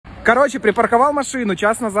Короче, припарковал машину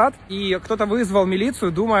час назад, и кто-то вызвал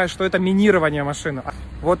милицию, думая, что это минирование машины.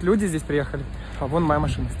 Вот люди здесь приехали. А вон моя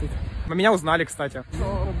машина стоит. Меня узнали, кстати.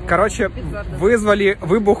 Короче, вызвали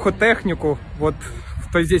выбухотехнику. Вот,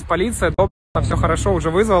 то есть здесь полиция. Все хорошо, уже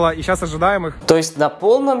вызвала, и сейчас ожидаем их. То есть на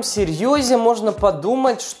полном серьезе можно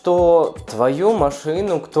подумать, что твою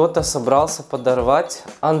машину кто-то собрался подорвать.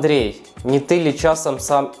 Андрей, не ты ли часом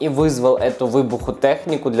сам и вызвал эту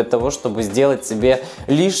выбухотехнику для того, чтобы сделать себе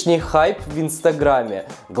лишний хайп в Инстаграме?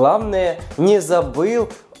 Главное, не забыл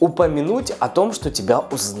упомянуть о том, что тебя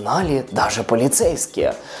узнали даже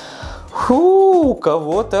полицейские. Фу, у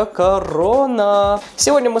кого-то корона.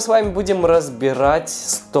 Сегодня мы с вами будем разбирать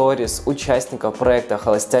сторис участников проекта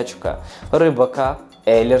 «Холостячка», «РЫБАКА»,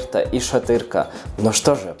 «ЭЛЛЕРТа» и «ШАТЫРКО». Ну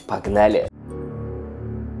что же, погнали!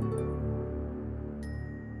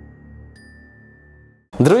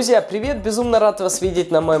 Друзья, привет! Безумно рад вас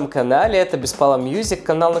видеть на моем канале. Это Беспала Мьюзик,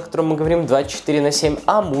 канал, на котором мы говорим 24/7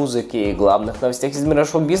 о музыке и главных новостях из мира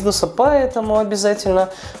шоу-бизнеса. Поэтому обязательно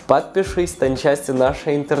подпишись, стань частью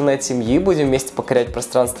нашей интернет-семьи. Будем вместе покорять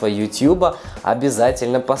пространство YouTube.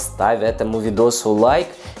 Обязательно поставь этому видосу лайк.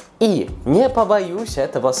 И не побоюсь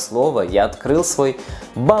этого слова, я открыл свой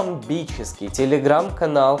бомбический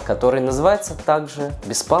телеграм-канал, который называется также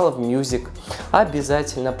Беспалов Мьюзик.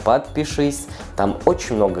 Обязательно подпишись, там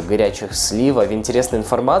очень много горячих сливов, интересной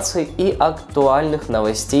информации и актуальных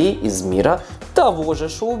новостей из мира того же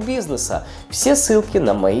шоу-бизнеса. Все ссылки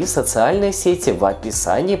на мои социальные сети в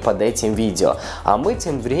описании под этим видео. А мы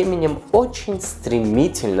тем временем очень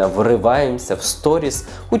стремительно врываемся в сторис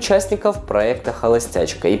участников проекта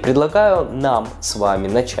 «Холостячка». И предлагаю нам с вами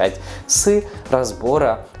начать с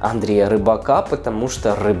разбора Андрея Рыбака, потому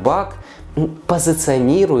что Рыбак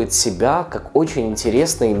позиционирует себя как очень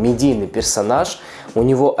интересный медийный персонаж. У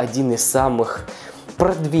него один из самых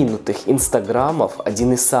продвинутых инстаграмов,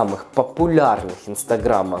 один из самых популярных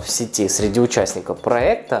инстаграмов в сети среди участников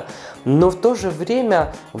проекта, но в то же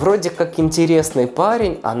время вроде как интересный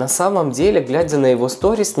парень, а на самом деле, глядя на его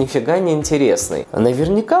сторис, нифига не интересный.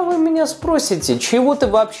 Наверняка вы меня спросите, чего ты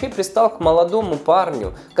вообще пристал к молодому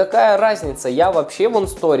парню? Какая разница, я вообще вон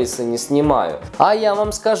сторисы не снимаю. А я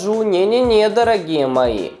вам скажу, не-не-не, дорогие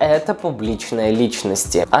мои, это публичные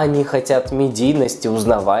личности. Они хотят медийности,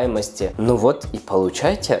 узнаваемости. Ну вот и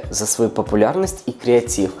получайте за свою популярность и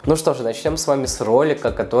креатив. Ну что же, начнем с вами с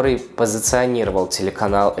ролика, который позиционировал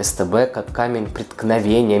телеканал СТБ как камень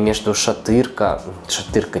преткновения между ШАТЫРКО,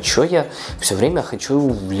 чё я все время хочу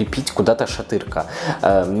влепить куда-то ШАТЫРКО,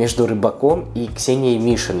 между Рыбаком и Ксенией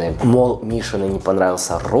Мишиной. Мол, Мишиной не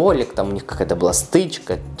понравился ролик, там у них какая-то была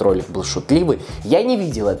стычка, этот ролик был шутливый. Я не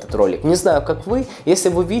видел этот ролик, не знаю как вы, если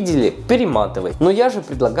вы видели, перематывай. Но я же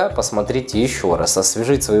предлагаю посмотреть еще раз,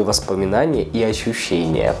 освежить свои воспоминания и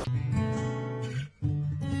ощущения.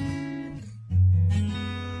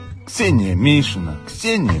 Ксения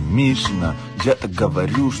Мишина, я так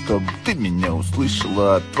говорю, чтобы ты меня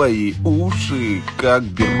услышала, твои уши как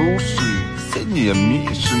беруши. Ксения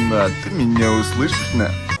Мишина, ты меня услышишь, на?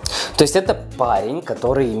 То есть это парень,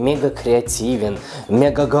 который мега креативен,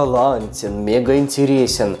 мега галантен, мега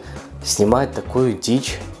интересен, снимает такую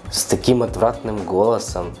дичь с таким отвратным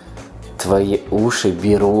голосом. Твои уши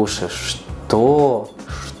беруши, что?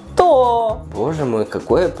 Боже мой,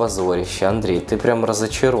 какое позорище, Андрей, ты прям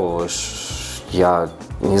разочаровываешь. Я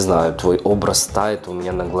не знаю, твой образ тает у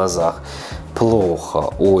меня на глазах. Плохо,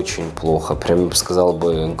 очень плохо, прям сказал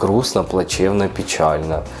бы грустно, плачевно,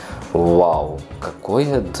 печально. Вау,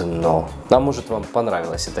 какое дно. А может, вам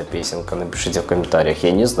понравилась эта песенка? Напишите в комментариях.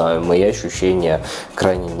 Я не знаю, мои ощущения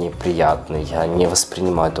крайне неприятные. Я не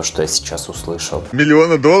воспринимаю то, что я сейчас услышал.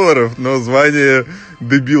 $1 000 000, но звание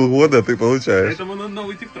дебил года ты получаешь. Поэтому на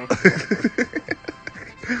новый ТикТок.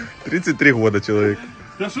 33 года человек.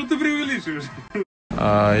 Да что ты преувеличиваешь?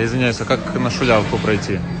 Извиняюсь, а как на Шулявку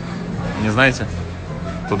пройти? Не знаете?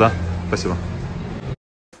 Туда? Спасибо.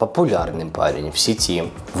 Популярный парень в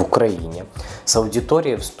сети, в Украине, с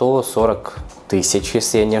аудиторией в 140 тысяч,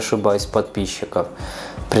 если я не ошибаюсь, подписчиков.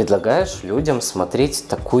 Предлагаешь людям смотреть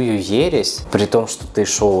такую ересь, при том, что ты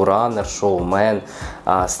шоураннер, шоумен,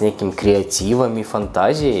 с неким креативом и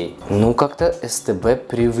фантазией. Ну, как-то СТБ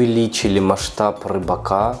преувеличили масштаб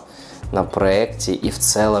Рыбака на проекте и в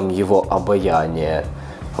целом его обаяние.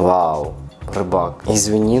 Вау, Рыбак,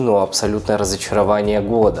 извини, но абсолютное разочарование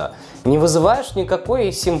года. Не вызываешь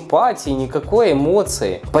никакой симпатии, никакой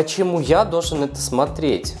эмоции. Почему я должен это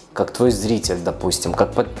смотреть? как твой зритель, допустим,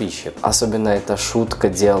 как подписчик. Особенно эта шутка,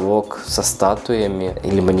 диалог со статуями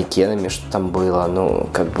или манекенами, что там было, ну,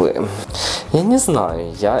 как бы, я не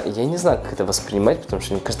знаю, я не знаю, как это воспринимать, потому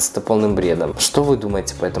что мне кажется, это полным бредом. Что вы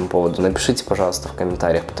думаете по этому поводу? Напишите, пожалуйста, в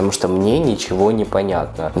комментариях, потому что мне ничего не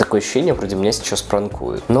понятно. Такое ощущение, вроде меня сейчас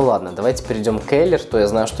пранкуют. Ну ладно, давайте перейдем к ЭЛЛЕРТу. Я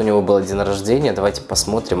знаю, что у него был день рождения, давайте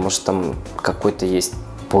посмотрим, может там какой-то есть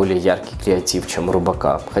более яркий креатив, чем у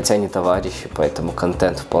РЫБАКа. Хотя они товарищи, поэтому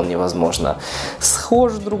контент вполне возможно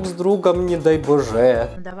схож друг с другом, не дай боже.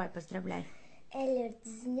 Ну давай, поздравляй. ЭЛЛЕРТ,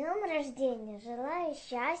 с днем рождения! Желаю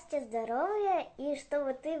счастья, здоровья и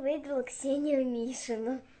чтобы ты выиграл Ксению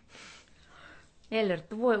Мишину. ЭЛЛЕРТ,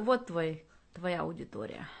 твоя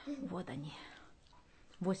аудитория. Вот они.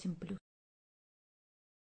 8+.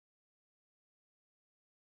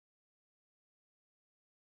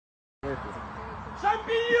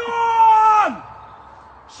 Шампиньон!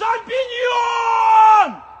 Шампиньон!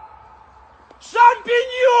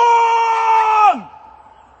 Шампиньон!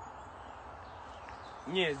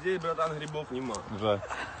 Не, здесь, братан, грибов нема. Жаль.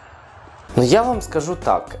 Но я вам скажу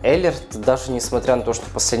так, ЭЛЛЕРТ, даже несмотря на то, что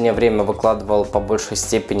в последнее время выкладывал по большей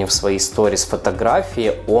степени в свои сторис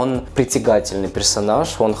фотографии, он притягательный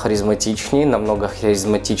персонаж, он харизматичнее, намного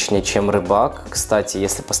харизматичнее, чем РЫБАК. Кстати,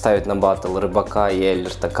 если поставить на баттл РЫБАКа и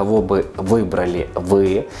ЭЛЛЕРТа, кого бы выбрали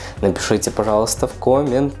вы, напишите, пожалуйста, в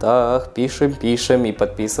комментах, пишем и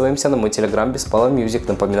подписываемся на мой телеграм Беспала Мьюзик,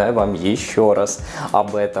 напоминаю вам еще раз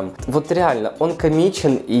об этом. Вот реально, он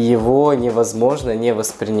комичен и его невозможно не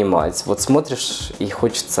воспринимать. Вот смотришь и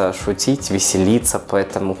хочется шутить, веселиться,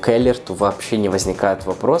 поэтому к ЭЛЛЕРТу вообще не возникает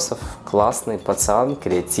вопросов. Классный пацан,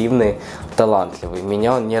 креативный, талантливый.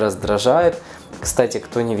 Меня он не раздражает. Кстати,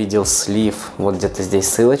 кто не видел слив, вот где-то здесь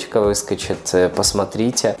ссылочка выскочит,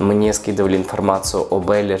 посмотрите. Мне скидывали информацию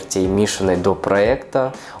об ЭЛЛЕРТе и Мишиной до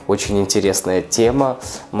проекта. Очень интересная тема,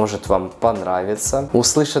 может вам понравится.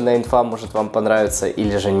 Услышанная инфа может вам понравиться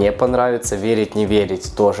или же не понравится. Верить, не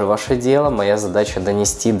верить, тоже ваше дело. Моя задача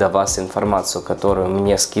донести до вас информацию, которую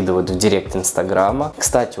мне скидывают в директ Инстаграма.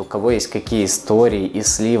 Кстати, у кого есть какие истории и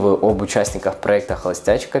сливы об участниках проекта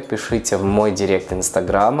 «Холостячка», пишите в мой директ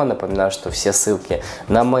Инстаграма. Напоминаю, что все ссылки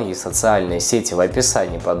на мои социальные сети в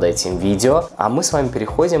описании под этим видео. А мы с вами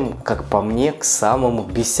переходим, как по мне, к самому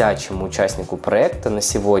бесячему участнику проекта на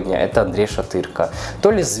сегодня. Это Андрей ШАТЫРКО. То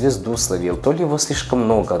ли звезду словил, то ли его слишком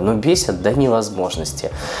много, но бесит до невозможности.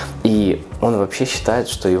 И он вообще считает,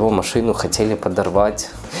 что его машину хотели подорвать.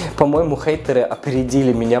 По-моему, хейтеры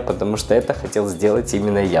опередили меня, потому что это хотел сделать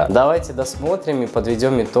именно я. Давайте досмотрим и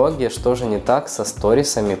подведем итоги, что же не так со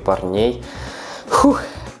сторисами парней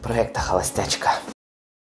проекта «Холостячка».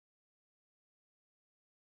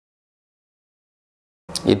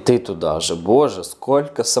 И ты туда же. Боже,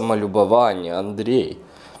 сколько самолюбования, Андрей.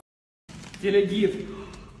 Телегид.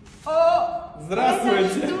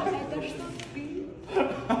 Здравствуйте. Это что ты?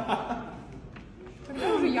 Когда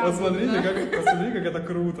уже я Посмотри, как это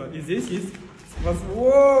круто. И здесь есть...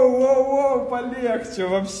 Воу, полегче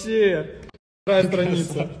вообще. Вторая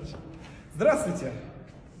страница. Здравствуйте.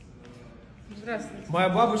 Здравствуйте. Моя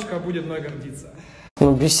бабушка будет мной гордиться.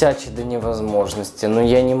 Ну, бесячий до невозможности. Но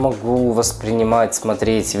я не могу воспринимать,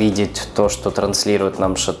 смотреть, видеть то, что транслирует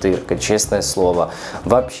нам ШАТЫРКО. Честное слово.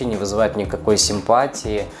 Вообще не вызывает никакой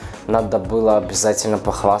симпатии. Надо было обязательно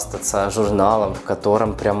похвастаться журналом, в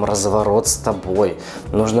котором прям разворот с тобой.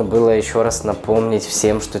 Нужно было еще раз напомнить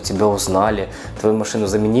всем, что тебя узнали. Твою машину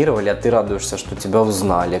заминировали, а ты радуешься, что тебя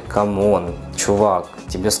узнали. Камон, чувак,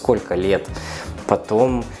 тебе сколько лет?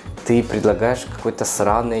 Потом... ты предлагаешь какой-то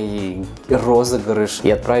сраный розыгрыш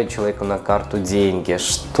и отправить человеку на карту деньги.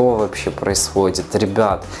 Что вообще происходит?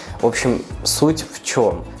 Ребят, в общем, суть в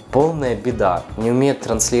чем? Полная беда. Не умеет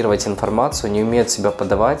транслировать информацию, не умеет себя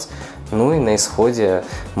подавать. Ну и на исходе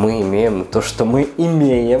мы имеем то, что мы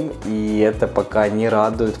имеем. И это пока не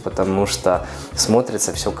радует, потому что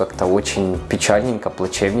смотрится все как-то очень печальненько,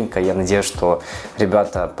 плачевненько. Я надеюсь, что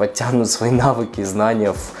ребята подтянут свои навыки и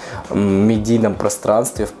знания в медийном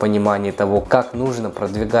пространстве, в понимании того, как нужно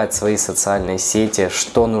продвигать свои социальные сети,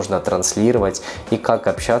 что нужно транслировать и как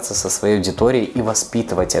общаться со своей аудиторией и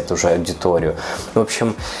воспитывать эту же аудиторию. В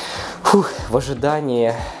общем, в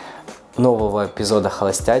ожидании нового эпизода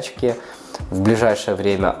 «Холостячки», в ближайшее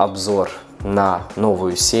время обзор на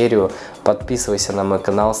новую серию. Подписывайся на мой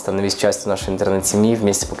канал, становись частью нашей интернет-семьи,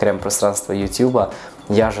 вместе покоряем пространство YouTube.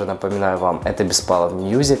 Я же напоминаю вам, это Беспала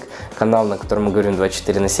Мьюзик, канал, на котором мы говорим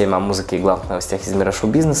 24/7 о музыке и главных новостях из мира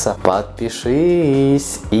шоу-бизнеса.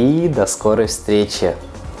 Подпишись и до скорой встречи.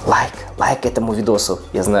 Лайк этому видосу,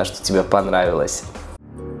 я знаю, что тебе понравилось.